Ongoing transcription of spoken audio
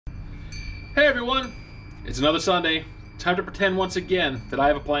Hey everyone, it's another Sunday. Time to pretend once again that I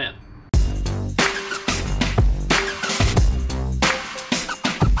have a plan.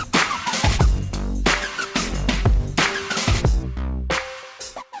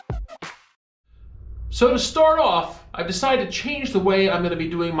 So to start off, I've decided to change the way I'm going to be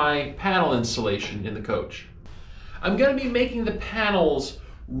doing my panel installation in the coach. I'm going to be making the panels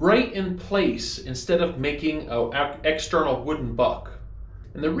right in place instead of making an external wooden buck.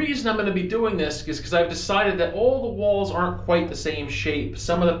 And the reason I'm going to be doing this is because I've decided that all the walls aren't quite the same shape.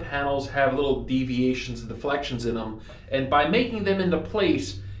 Some of the panels have little deviations and deflections in them, and by making them into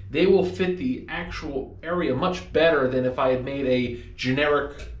place, they will fit the actual area much better than if I had made a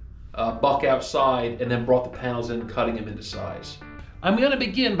generic buck outside and then brought the panels in and cutting them into size. I'm going to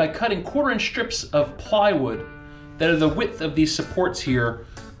begin by cutting 1/4-inch strips of plywood that are the width of these supports here,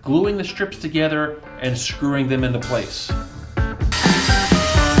 gluing the strips together and screwing them into place.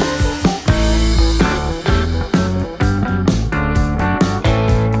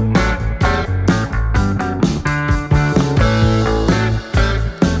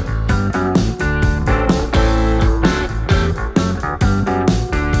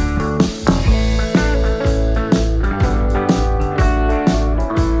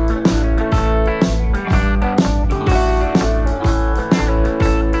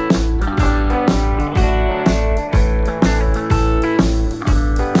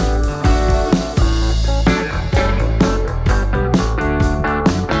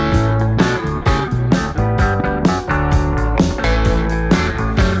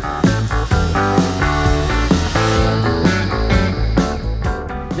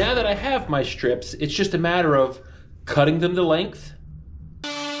 Now that I have my strips, it's just a matter of cutting them to length,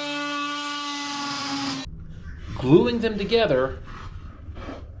 gluing them together,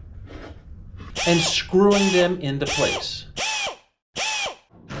 and screwing them into place.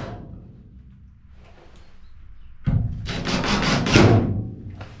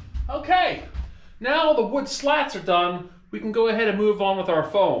 Okay, now the wood slats are done, we can go ahead and move on with our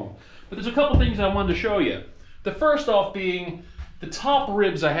foam. But there's a couple things I wanted to show you. The first off being the top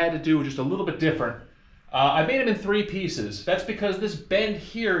ribs I had to do just a little bit different. I made them in 3 pieces. That's because this bend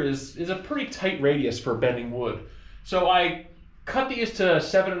here is a pretty tight radius for bending wood. So I cut these to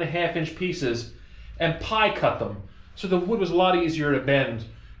 7.5-inch pieces and pie cut them. So the wood was a lot easier to bend.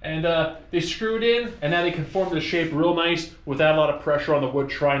 And they screwed in, and now they conform to the shape real nice without a lot of pressure on the wood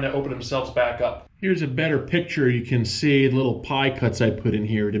trying to open themselves back up. Here's a better picture. You can see the little pie cuts I put in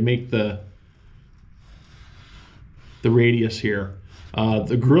here to make the radius here.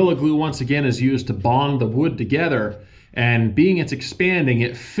 The Gorilla Glue once again is used to bond the wood together, and being it's expanding,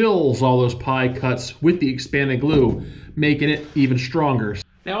 it fills all those pie cuts with the expanded glue, making it even stronger.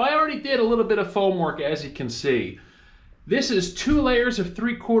 Now I already did a little bit of foam work, as you can see. This is 2 layers of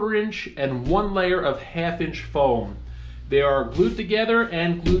 3/4-inch and 1 layer of 1/2-inch foam. They are glued together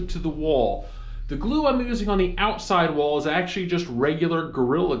and glued to the wall. The glue I'm using on the outside wall is actually just regular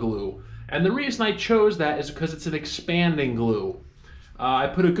Gorilla Glue. And the reason I chose that is because it's an expanding glue. I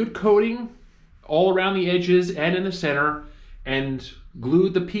put a good coating all around the edges and in the center and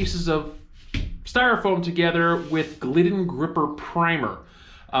glued the pieces of styrofoam together with Glidden Gripper Primer.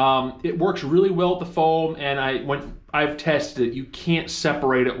 It works really well with the foam, and I've tested it. You can't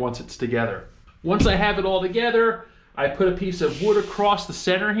separate it once it's together. Once I have it all together, I put a piece of wood across the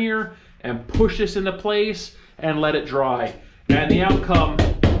center here and push this into place and let it dry. And the outcome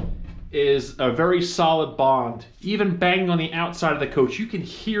is a very solid bond. Even banging on the outside of the coach, you can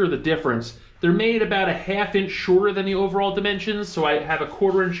hear the difference. They're made about a 1/2-inch shorter than the overall dimensions, so I have a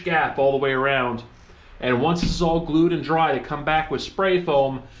 1/4-inch gap all the way around. And once this is all glued and dry, to come back with spray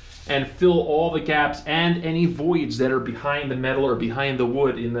foam and fill all the gaps and any voids that are behind the metal or behind the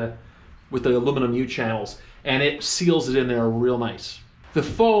wood with the aluminum U-channels, and it seals it in there real nice. The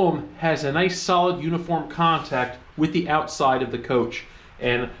foam has a nice solid uniform contact with the outside of the coach,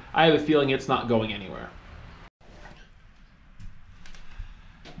 and I have a feeling it's not going anywhere.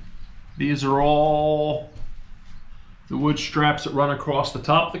 These are all the wood straps that run across the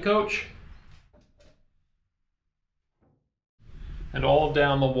top of the coach and all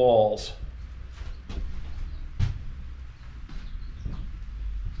down the walls.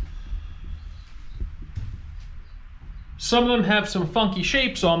 Some of them have some funky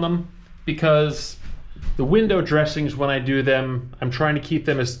shapes on them because the window dressings, when I do them, I'm trying to keep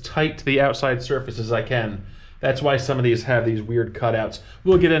them as tight to the outside surface as I can. That's why some of these have these weird cutouts.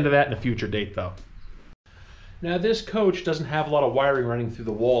 We'll get into that in a future date though. Now this coach doesn't have a lot of wiring running through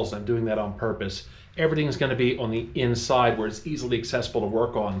the walls. I'm doing that on purpose. everything's going to be on the inside where it's easily accessible to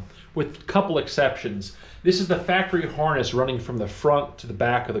work on, with a couple exceptions. This is the factory harness running from the front to the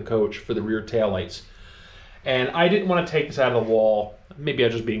back of the coach for the rear taillights. And I didn't want to take this out of the wall. Maybe I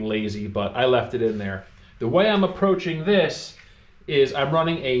was just being lazy, but I left it in there. The way I'm approaching this is I'm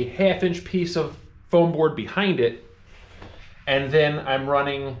running a 1/2-inch piece of foam board behind it, and then I'm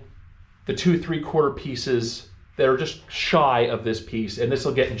running the 2 3/4 pieces that are just shy of this piece, and this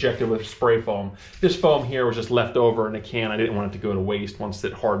will get injected with spray foam. This foam here was just left over in a can. I didn't want it to go to waste once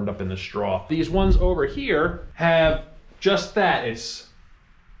it hardened up in the straw. These ones over here have just that. It's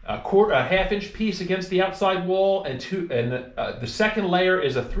a 1/2-inch piece against the outside wall, and the second layer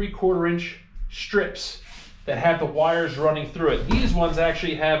is a 3/4-inch strips that have the wires running through it. These ones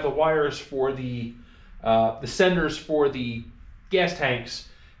actually have the wires for the senders for the gas tanks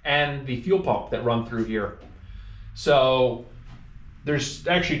and the fuel pump that run through here. So there's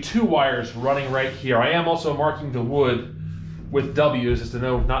actually 2 wires running right here. I am also marking the wood with W's as to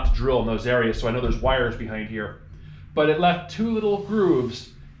know not to drill in those areas, so I know there's wires behind here. But it left 2 little grooves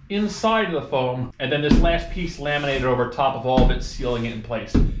inside of the foam, and then this last piece laminated over top of all of it, sealing it in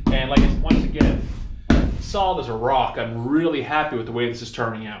place. And like it's, once again, solid as a rock. I'm really happy with the way this is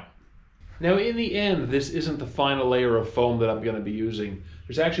turning out. Now in the end, this isn't the final layer of foam that I'm going to be using.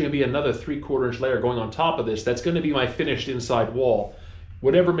 There's actually going to be another 3/4-inch layer going on top of this. That's going to be my finished inside wall.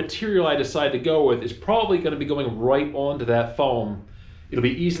 Whatever material I decide to go with is probably going to be going right onto that foam. It'll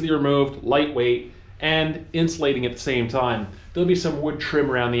be easily removed, lightweight, and insulating at the same time. There'll be some wood trim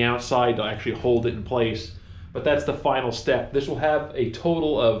around the outside to actually hold it in place, but that's the final step. This will have a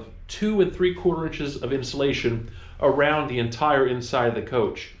total of 2 3/4 inches of insulation around the entire inside of the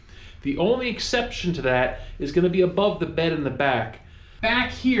coach. The only exception to that is going to be above the bed in the back.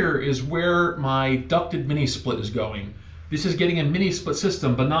 Back here is where my ducted mini split is going. This is getting a mini split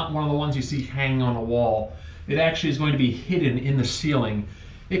system, but not one of the ones you see hanging on a wall. It actually is going to be hidden in the ceiling.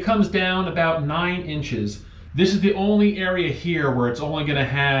 It comes down about 9 inches. This is the only area here where it's only going to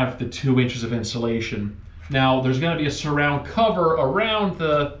have the 2 inches of insulation. Now there's going to be a surround cover around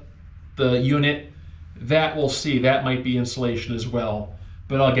the unit. That we'll see, that might be insulation as well,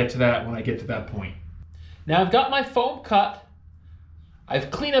 but I'll get to that when I get to that point. Now I've got my foam cut.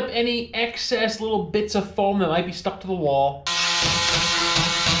 I've cleaned up any excess little bits of foam that might be stuck to the wall,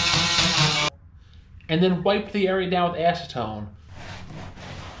 and then wiped the area down with acetone.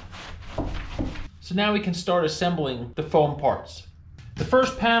 So now we can start assembling the foam parts. The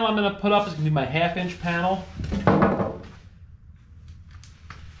first panel I'm going to put up is going to be my 1/2-inch panel.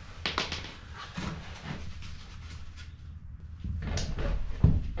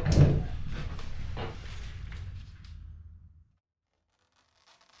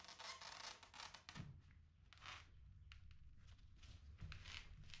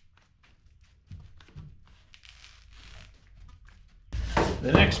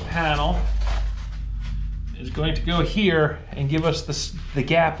 The next panel is going to go here and give us the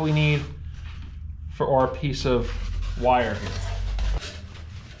gap we need for our piece of wire here.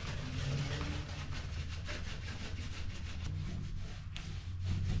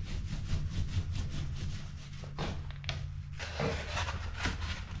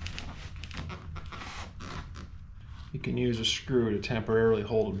 You can use a screw to temporarily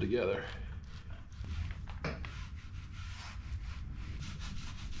hold them together.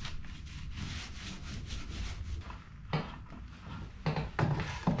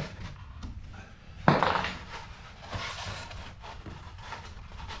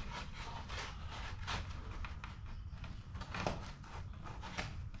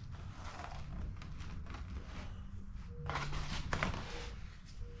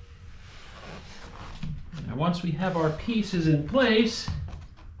 Once we have our pieces in place,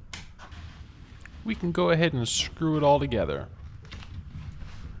 we can go ahead and screw it all together.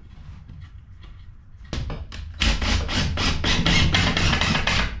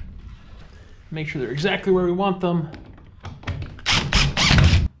 Make sure they're exactly where we want them.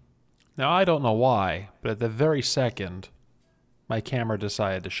 Now I don't know why, but at the very second, my camera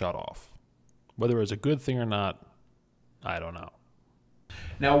decided to shut off. Whether it was a good thing or not, I don't know.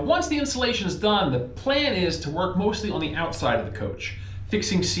 Now, once the insulation is done, the plan is to work mostly on the outside of the coach,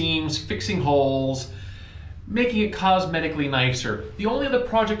 fixing seams, fixing holes, making it cosmetically nicer. The only other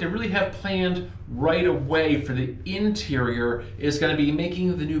project I really have planned right away for the interior is going to be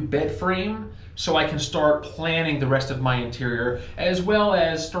making the new bed frame, so I can start planning the rest of my interior, as well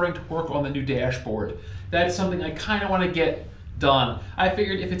as starting to work on the new dashboard. That's something I kind of want to get done. I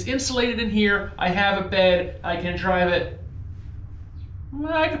figured if it's insulated in here, I have a bed, I can drive it,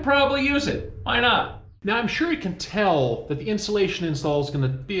 I could probably use it. Why not? Now I'm sure you can tell that the insulation install is going to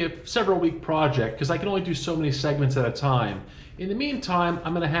be a several-week project because I can only do so many segments at a time. In the meantime,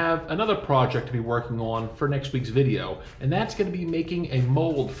 I'm going to have another project to be working on for next week's video, and that's going to be making a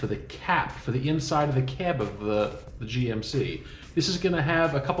mold for the cap for the inside of the cab of the GMC. This is going to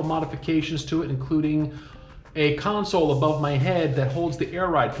have a couple modifications to it, including a console above my head that holds the air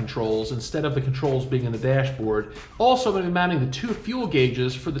ride controls instead of the controls being in the dashboard. Also, I'm going to be mounting the 2 fuel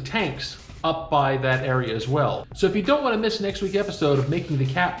gauges for the tanks up by that area as well. So if you don't want to miss next week's episode of making the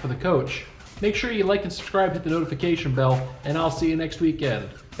cap for the coach, make sure you like and subscribe, hit the notification bell, and I'll see you next weekend.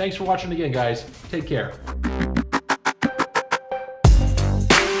 Thanks for watching again, guys. Take care.